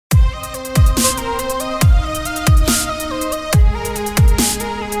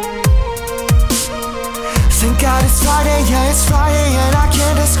it's Friday and I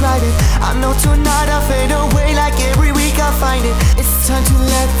can't describe it. I know tonight I fade away like every week I find it. It's time to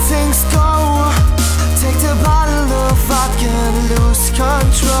let things go. Take the bottle of vodka and lose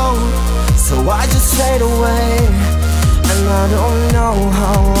control. So I just fade away, and I don't know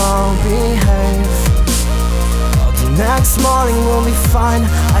how I'll behave. The next morning will be fine,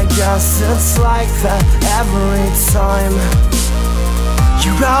 I guess it's like that every time.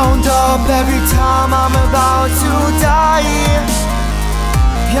 You round up every time I'm about to die.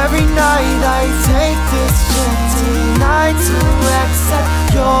 Every night I take this shit tonight to accept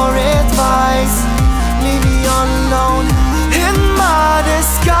your advice. Leave me alone in my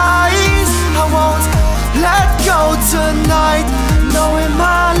disguise. I won't let go tonight, knowing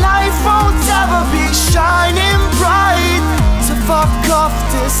my life won't ever be shining bright. So fuck off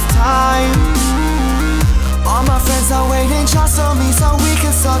this time. All my friends are waiting just on me, so we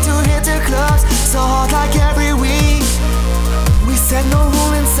can start to hit the clubs so hard like every week. We said no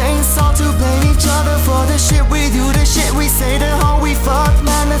rule and saying song to blame each other for the shit we do, the shit we say, the how we fuck.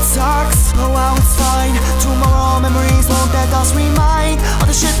 Man, it sucks. Oh well, it's fine. Tomorrow memories won't let us remind all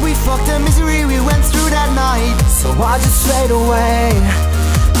the shit we fucked, the misery we went through that night. So I just fade away,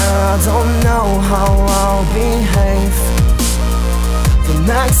 and I don't know how I'll behave. The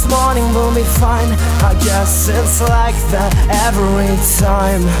next morning will be fine, I guess it's like that every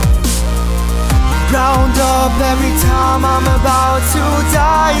time. Round up every time I'm about to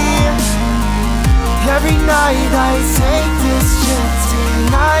die. Every night I take this shit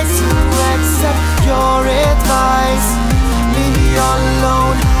tonight to accept your advice. Leave me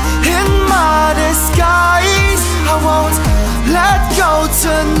alone in my disguise. I won't let go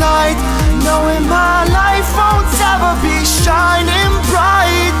tonight, knowing my life won't ever be shining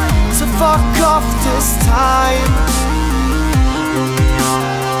bright. So fuck off this time.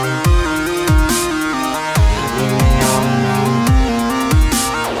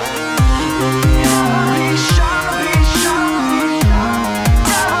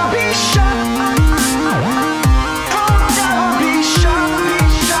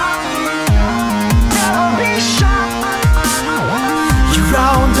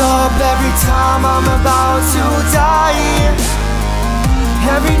 Every time I'm about to die.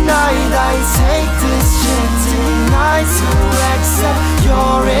 Every night I take this shit tonight to accept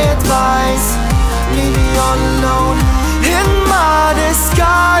your advice. Leave me alone in my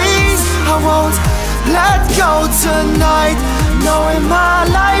disguise. I won't let go tonight, knowing my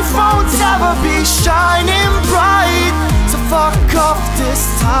life won't ever be shining bright. So fuck off this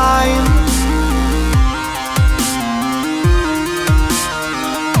time.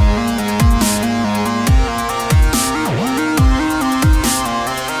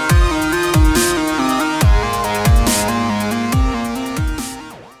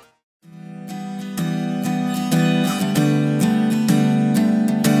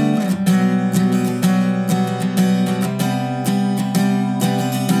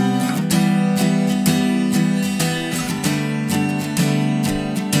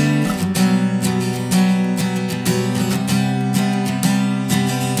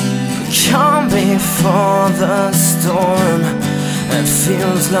 Before the storm, it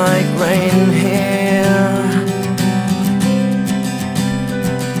feels like rain here.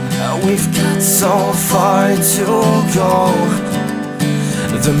 We've got so far to go.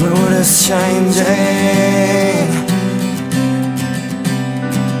 The mood is changing.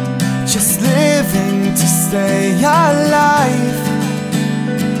 Just living to stay alive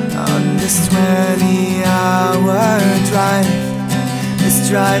on this 20-hour drive. It's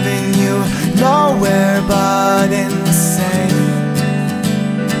driving you nowhere but insane.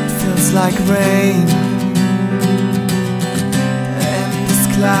 Feels like rain. And this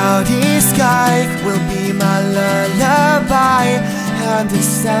cloudy sky will be my lullaby, and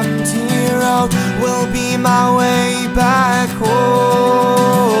this empty road will be my way back home.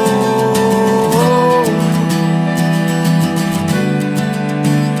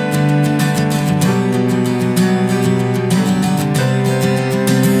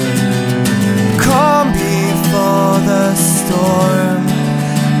 The storm,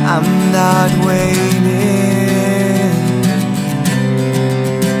 I'm not waiting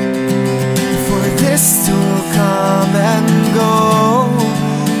for this to come and go.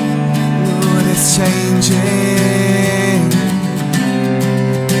 Mood is changing.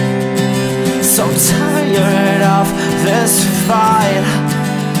 So tired of this fight,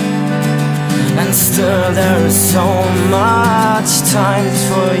 and still there is so much time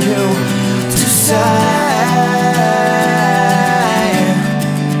for you to say.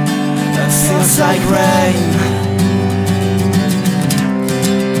 Feels like rain.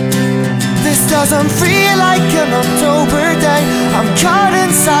 This 'cause I'm free like an October day. I'm caught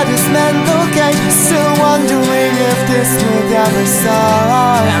inside this mental cage, still wondering if this will ever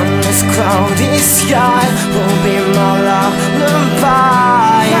stop. And this cloudy sky will be my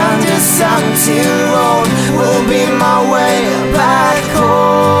lullaby, and this empty road will be my way back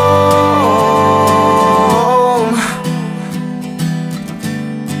home.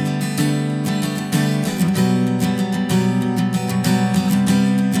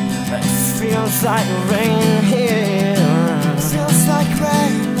 It feels like rain